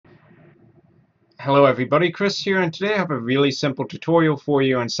Hello everybody, Chris here, and today I have a really simple tutorial for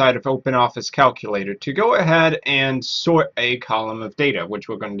you inside of OpenOffice Calculator to go ahead and sort a column of data, which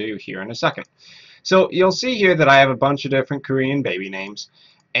we're going to do here in a second. So you'll see here that I have a bunch of different Korean baby names,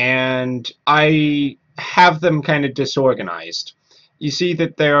 and I have them kind of disorganized. You see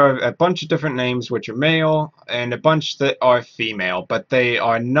that there are a bunch of different names which are male and a bunch that are female, but they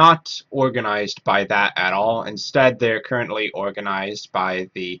are not organized by that at all. Instead, they're currently organized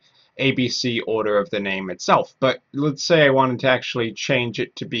by the ABC order of the name itself. But let's say I wanted to actually change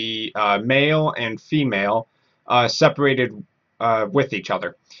it to be male and female separated with each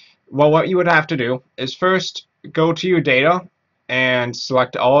other. Well, what you would have to do is first go to your data and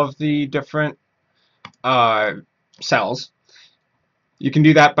select all of the different uh, cells. You can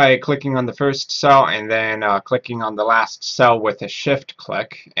do that by clicking on the first cell and then clicking on the last cell with a shift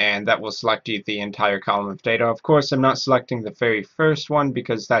click, and that will select you the entire column of data. Of course, I'm not selecting the very first one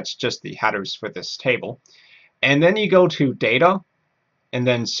because that's just the headers for this table. And then you go to data and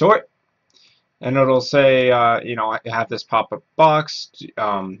then sort, and it'll say, have this pop-up box.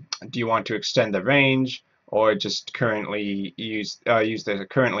 Do you want to extend the range, or just currently use the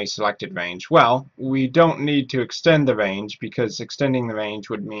currently selected range? Well, we don't need to extend the range because extending the range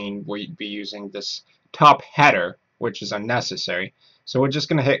would mean we'd be using this top header, which is unnecessary. So we're just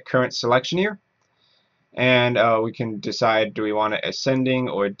going to hit current selection here, and we can decide, do we want it ascending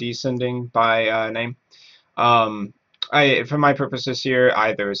or descending by name. For my purposes here,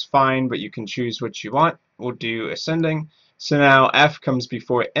 either is fine, but you can choose what you want. We'll do ascending. So now F comes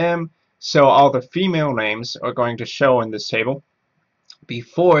before M, so all the female names are going to show in this table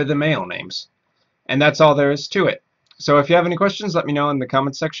before the male names. And that's all there is to it. So if you have any questions, let me know in the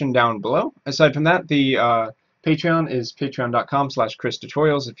comments section down below. Aside from that, the Patreon is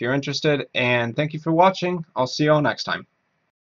patreon.com/ChrisTutorials if you're interested. And thank you for watching. I'll see you all next time.